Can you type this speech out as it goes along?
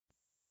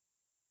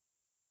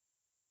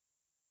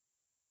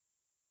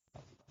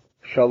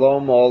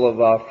Shalom, all of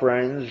our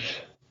friends,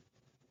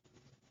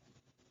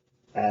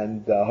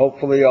 and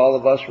hopefully all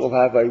of us will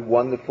have a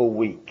wonderful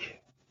week.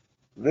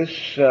 This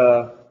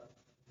Shabbat,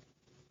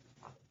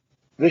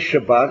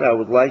 I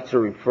would like to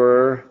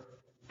refer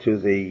to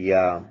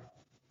the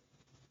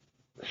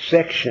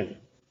section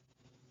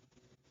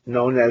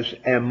known as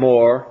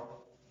Emor,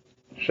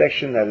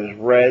 section that is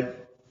read,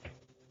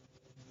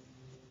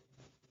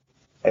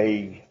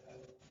 a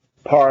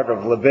part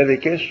of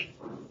Leviticus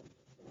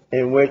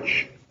in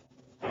which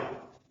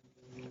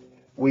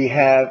we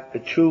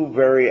have two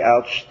very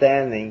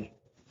outstanding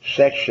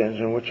sections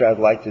in which I'd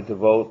like to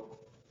devote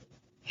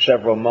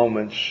several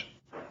moments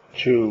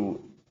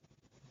to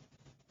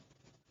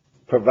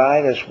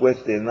provide us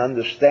with an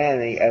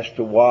understanding as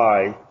to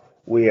why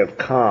we have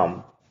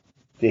come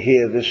to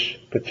hear this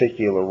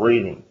particular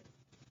reading.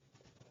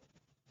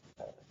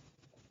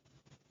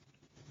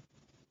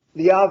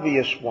 The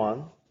obvious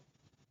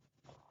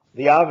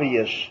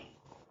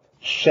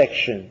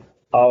section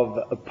of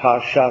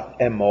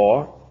Parshat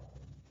Emor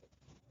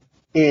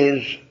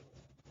is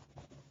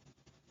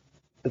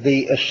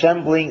the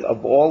assembling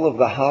of all of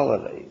the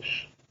holidays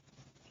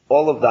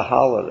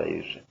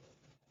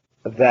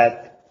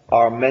that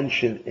are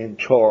mentioned in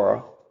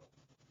Torah,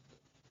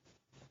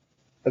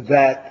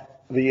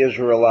 that the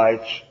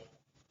Israelites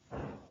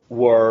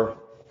were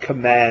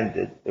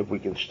commanded, if we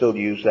can still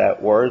use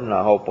that word, and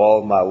I hope all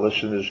of my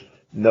listeners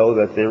know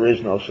that there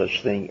is no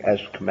such thing as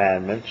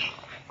commandments,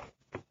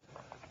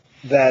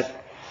 that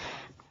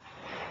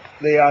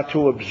they are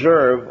to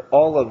observe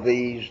all of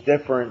these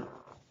different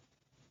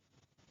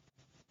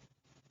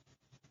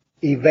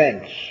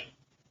events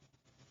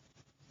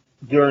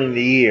during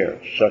the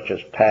year, such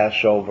as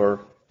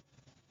Passover,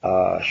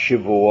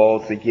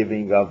 Shavuot, the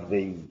giving of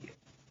the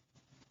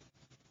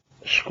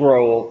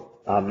scroll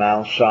on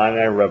Mount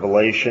Sinai,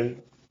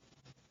 Revelation,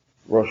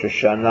 Rosh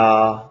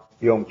Hashanah,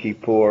 Yom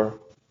Kippur,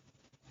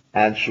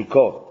 and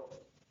Sukkot.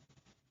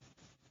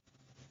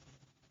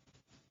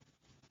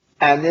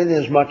 And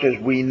inasmuch as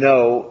we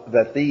know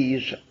that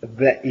these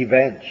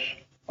events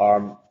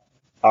are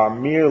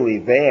merely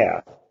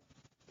there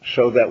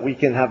so that we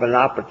can have an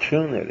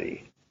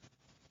opportunity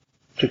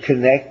to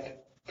connect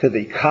to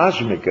the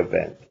cosmic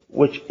event,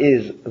 which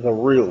is the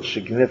real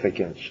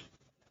significance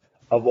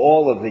of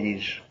all of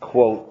these,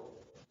 quote,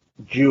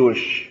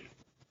 Jewish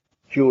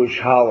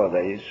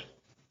holidays,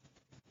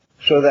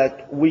 so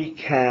that we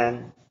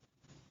can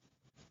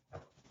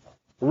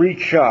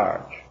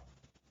recharge,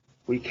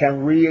 we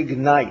can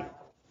reignite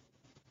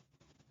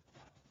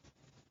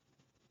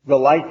the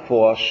light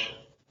force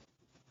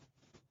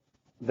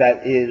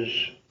that is,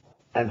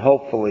 and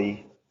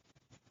hopefully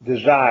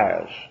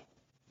desires,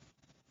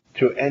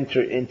 to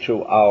enter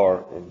into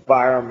our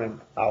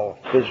environment, our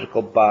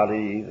physical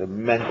body, the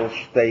mental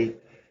state,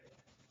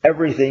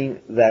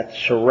 everything that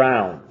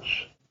surrounds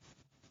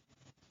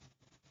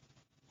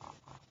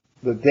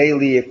the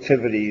daily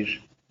activities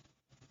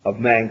of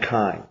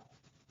mankind,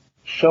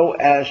 so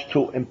as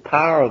to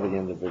empower the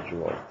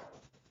individual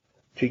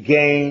to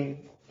gain,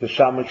 to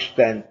some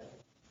extent,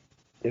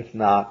 if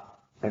not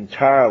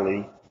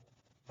entirely,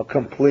 a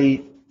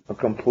complete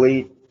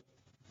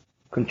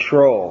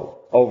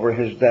control over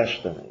his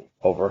destiny,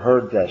 over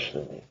her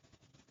destiny.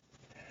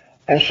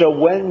 And so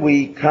when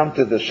we come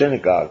to the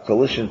synagogue to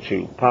listen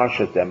to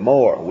Parshat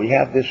Emor, we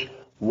have this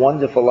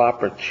wonderful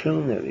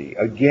opportunity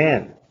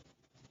again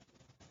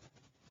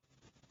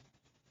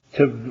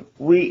to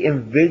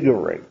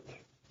reinvigorate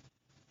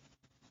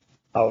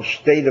our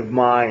state of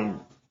mind,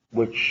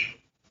 which,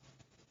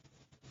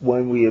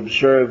 when we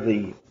observe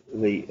the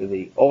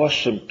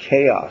awesome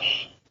chaos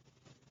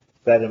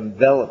that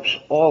envelops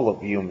all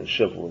of human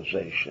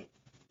civilization,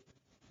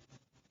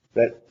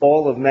 that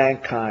all of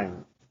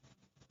mankind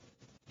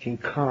can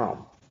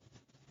come,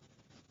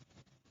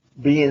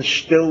 be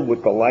instilled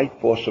with the light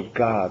force of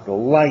God,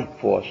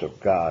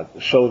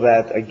 so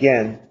that,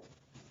 again,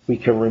 we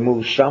can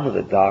remove some of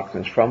the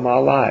darkness from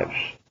our lives.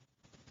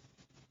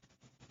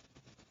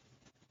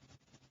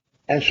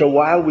 And so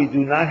while we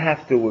do not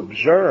have to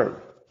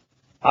observe,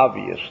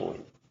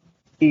 obviously,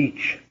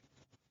 each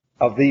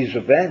of these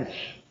events,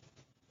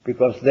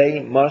 because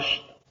they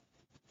must,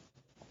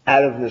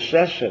 out of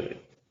necessity,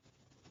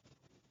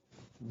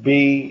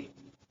 be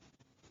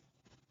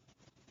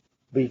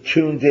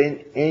tuned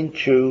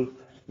into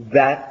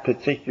that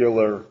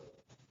particular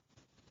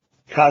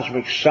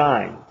cosmic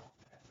sign,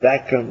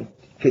 that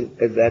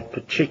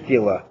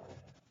particular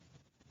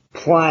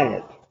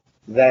planet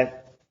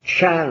that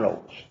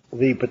channels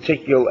the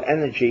particular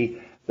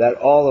energy that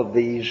all of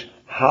these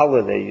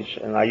holidays,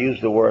 and I use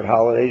the word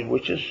holidays,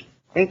 which is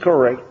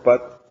incorrect,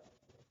 but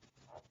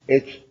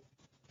it's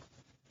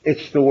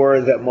the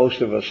word that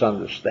most of us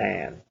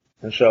understand.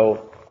 And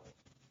so,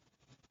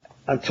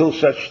 until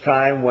such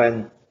time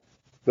when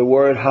the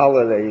word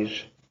holidays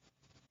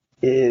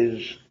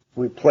is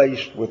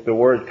replaced with the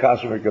word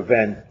cosmic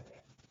event,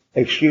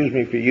 excuse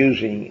me for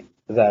using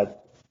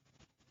that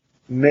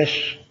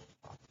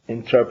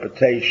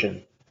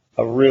misinterpretation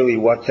of really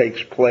what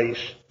takes place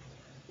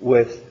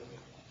with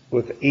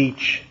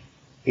each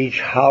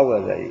each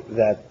holiday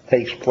that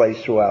takes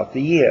place throughout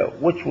the year,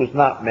 which was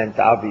not meant,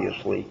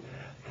 obviously,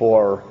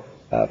 for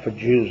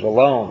Jews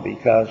alone,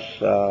 because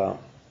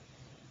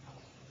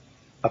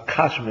a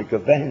cosmic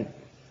event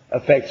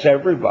affects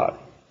everybody.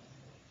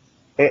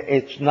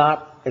 It's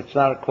not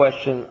a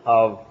question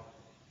of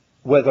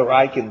whether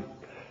I can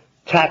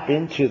tap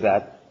into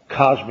that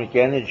cosmic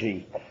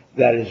energy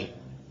that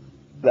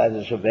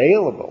is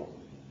available.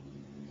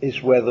 Is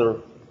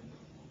whether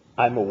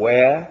I'm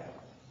aware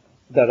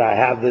that I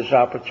have this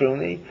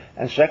opportunity,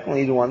 and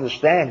secondly, to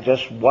understand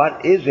just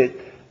what is it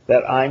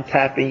that I'm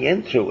tapping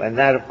into. And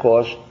that, of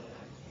course,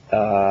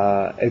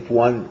 if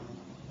one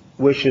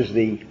wishes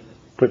the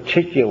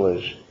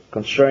particulars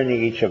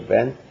concerning each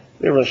event,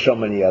 there are so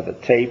many other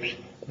tapes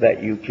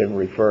that you can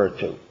refer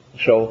to.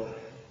 So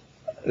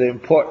the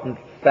important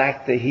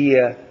factor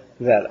here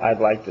that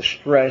I'd like to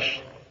stress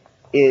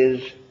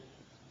is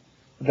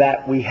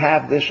that we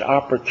have this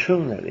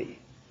opportunity,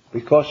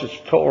 because it's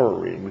Torah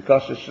reading,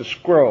 because it's the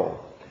scroll,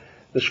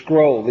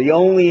 the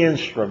only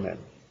instrument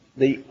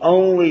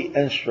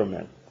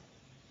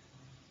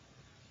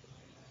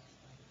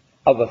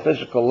of a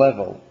physical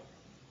level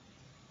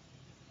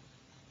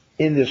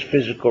in this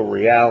physical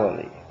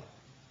reality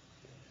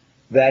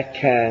that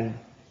can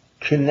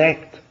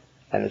connect,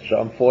 and it's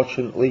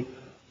unfortunately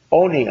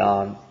only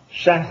on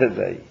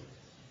Saturday.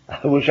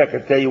 I wish I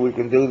could tell you we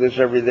can do this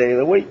every day of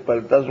the week, but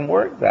it doesn't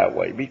work that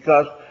way,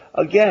 because,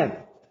 again,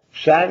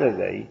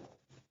 Saturday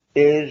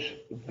is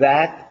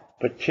that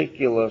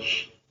particular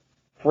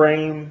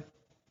frame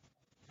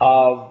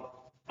of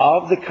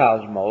the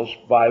cosmos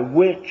by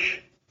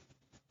which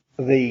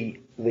the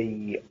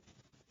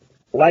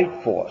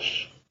light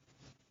force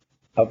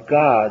of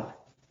God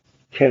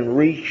can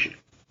reach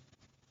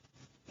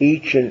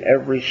each and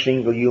every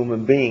single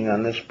human being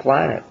on this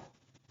planet.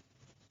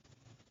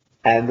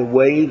 And the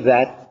way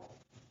that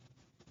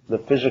the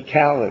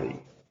physicality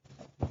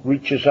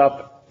reaches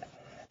up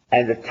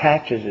and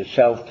attaches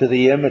itself to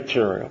the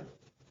immaterial,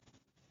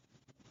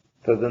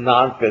 to the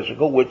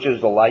non-physical, which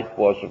is the light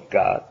force of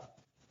God,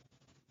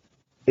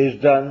 is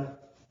done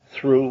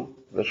through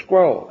the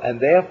scroll. And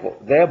therefore,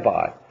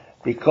 thereby,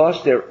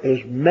 because there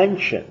is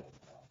mention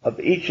of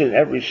each and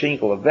every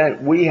single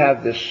event, we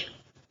have this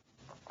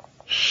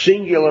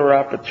singular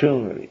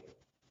opportunity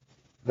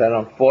that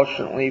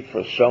unfortunately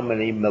for so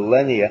many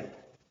millennia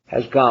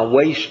has gone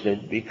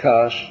wasted,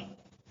 because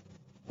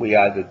we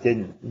either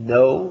didn't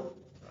know,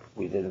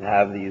 we didn't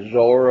have the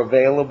Zohar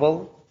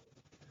available,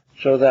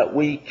 so that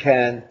we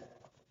can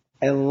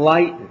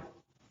enlighten,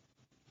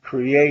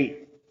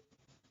 create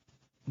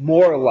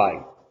more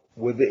light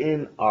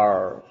within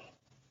ourselves,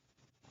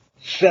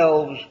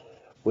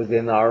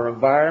 within our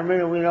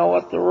environment, and we know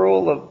what the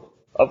rule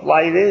of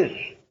light is.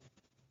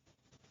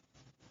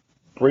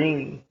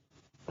 Bring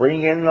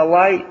in the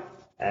light,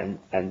 and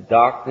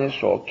darkness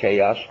or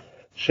chaos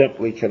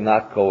simply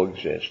cannot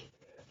coexist.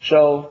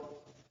 So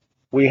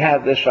we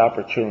have this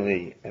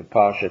opportunity in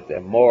Parshat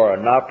Emor,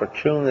 an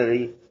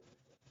opportunity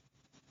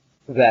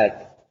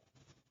that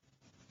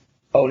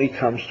only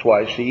comes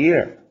twice a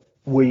year,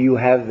 where you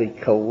have the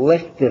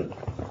collective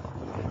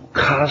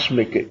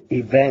cosmic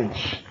events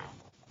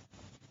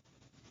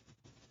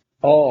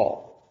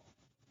all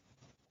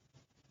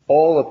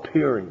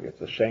appearing at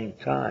the same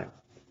time.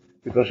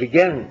 Because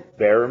again,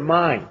 bear in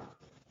mind,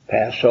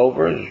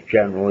 Passover is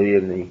generally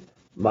in the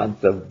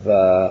month of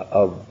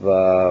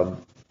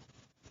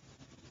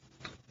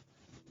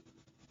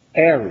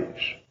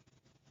Aries.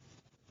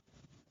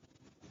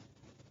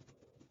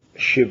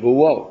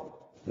 Shavuot,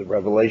 the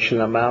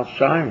revelation of Mount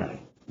Sinai,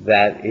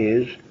 that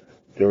is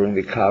during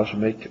the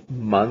cosmic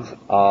month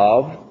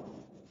of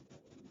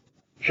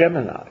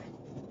Gemini.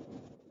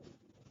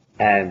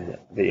 And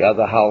the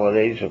other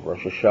holidays of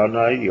Rosh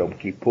Hashanah, Yom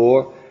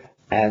Kippur,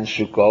 and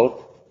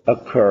Sukkot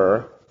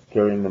occur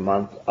during the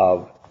month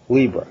of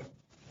Libra.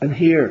 And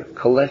here,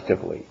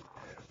 collectively,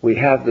 we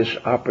have this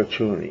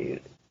opportunity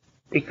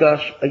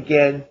because,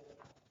 again,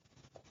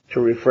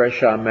 to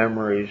refresh our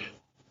memories,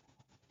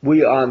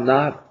 we are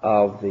not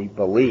of the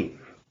belief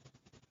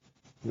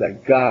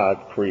that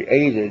God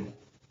created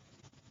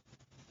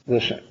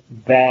this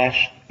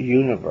vast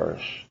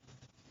universe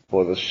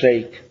for the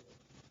sake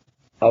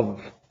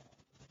of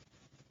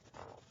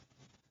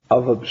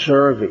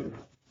observing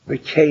the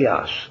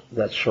chaos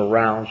that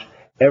surrounds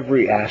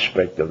every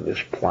aspect of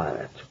this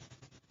planet,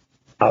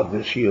 of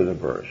this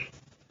universe.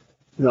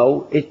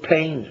 No, it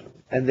pains him.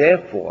 And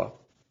therefore,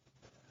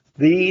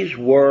 these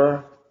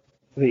were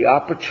the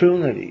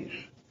opportunities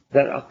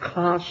that are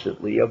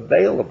constantly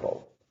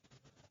available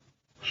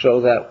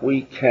so that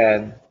we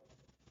can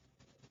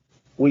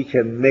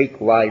make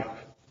life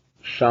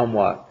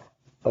somewhat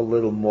a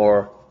little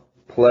more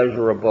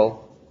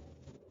pleasurable,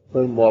 a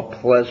little more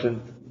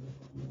pleasant,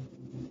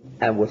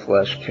 and with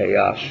less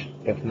chaos,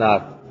 if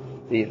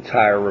not the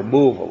entire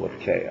removal of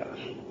chaos.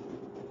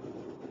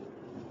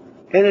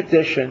 In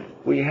addition,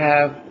 we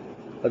have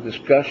a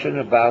discussion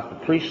about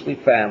the priestly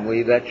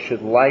family that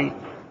should light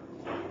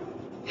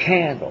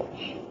candles,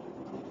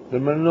 the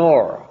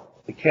menorah,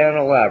 the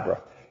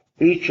candelabra,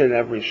 each and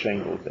every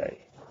single day.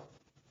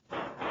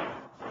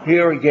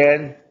 Here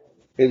again,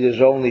 it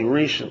is only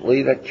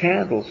recently that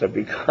candles have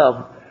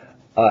become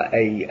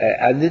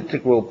an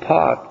integral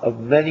part of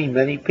many,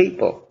 many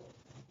people.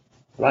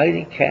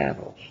 Lighting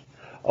candles,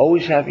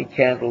 always having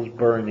candles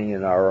burning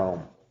in our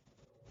home.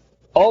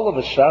 All of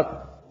a sudden,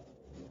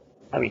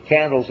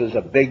 candles is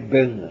a big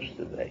business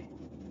today.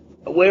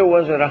 Where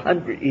was it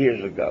 100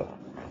 years ago?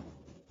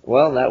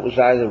 Well, that was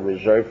either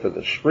reserved for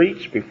the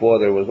streets before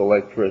there was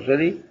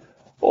electricity,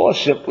 or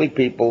simply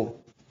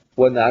people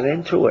were not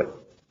into it,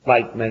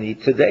 like many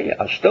today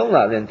are still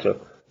not into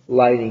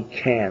lighting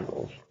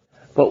candles.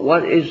 But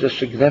what is the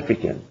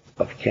significance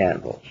of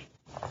candles?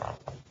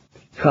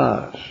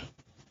 Because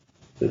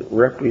it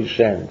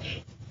represents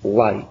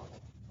light,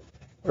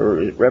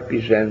 or it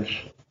represents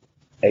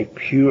a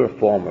pure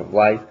form of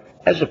light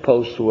as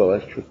opposed to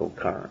electrical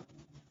current.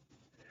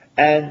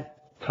 And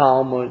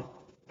Talmud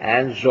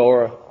and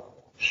Zohar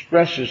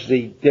stresses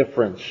the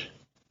difference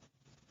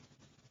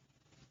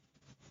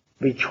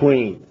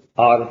between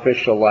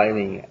artificial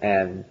lighting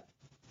and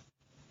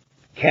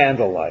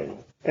candle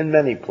lighting in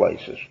many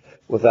places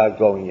without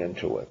going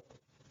into it.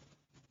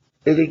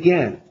 It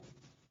again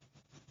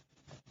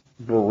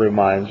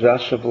reminds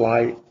us of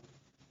light,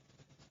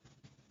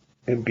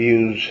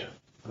 imbues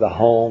the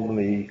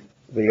home,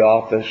 the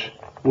office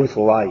with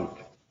light.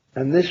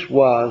 And this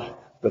was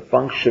the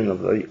function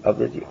of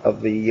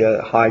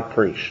the high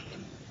priest.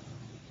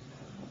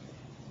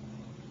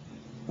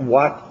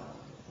 What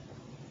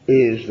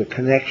is the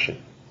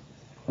connection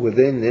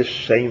within this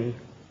same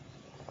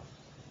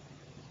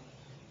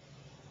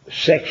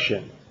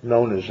section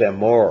known as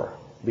Emor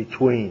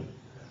between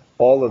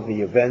all of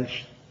the events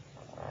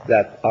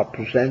that are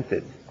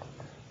presented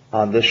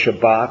on this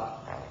Shabbat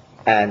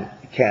and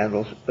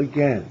candles?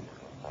 Again,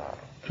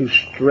 to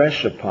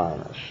stress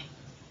upon us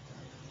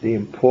the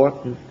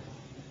important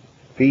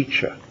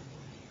feature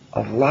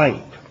of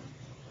light.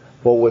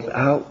 For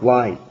without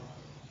light,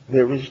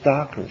 there is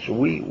darkness.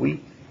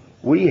 We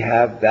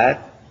have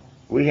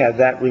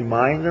that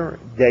reminder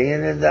day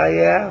in and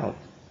day out.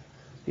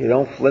 You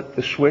don't flip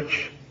the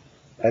switch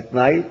at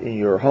night in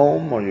your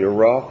home or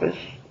your office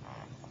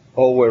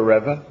or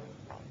wherever.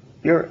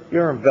 You're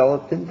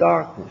enveloped in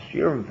darkness.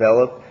 You're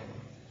enveloped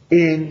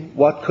in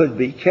what could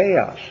be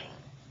chaos.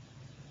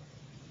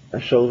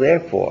 And so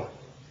therefore,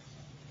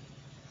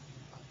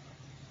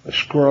 a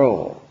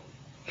scroll,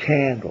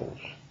 candles,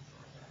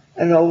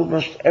 and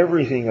almost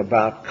everything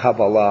about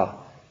Kabbalah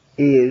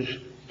is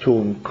to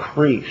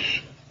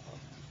increase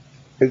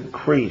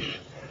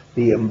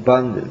the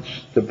abundance,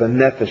 the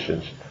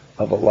beneficence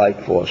of a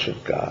light force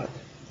of God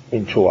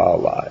into our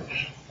lives.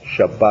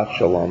 Shabbat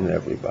Shalom,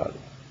 everybody.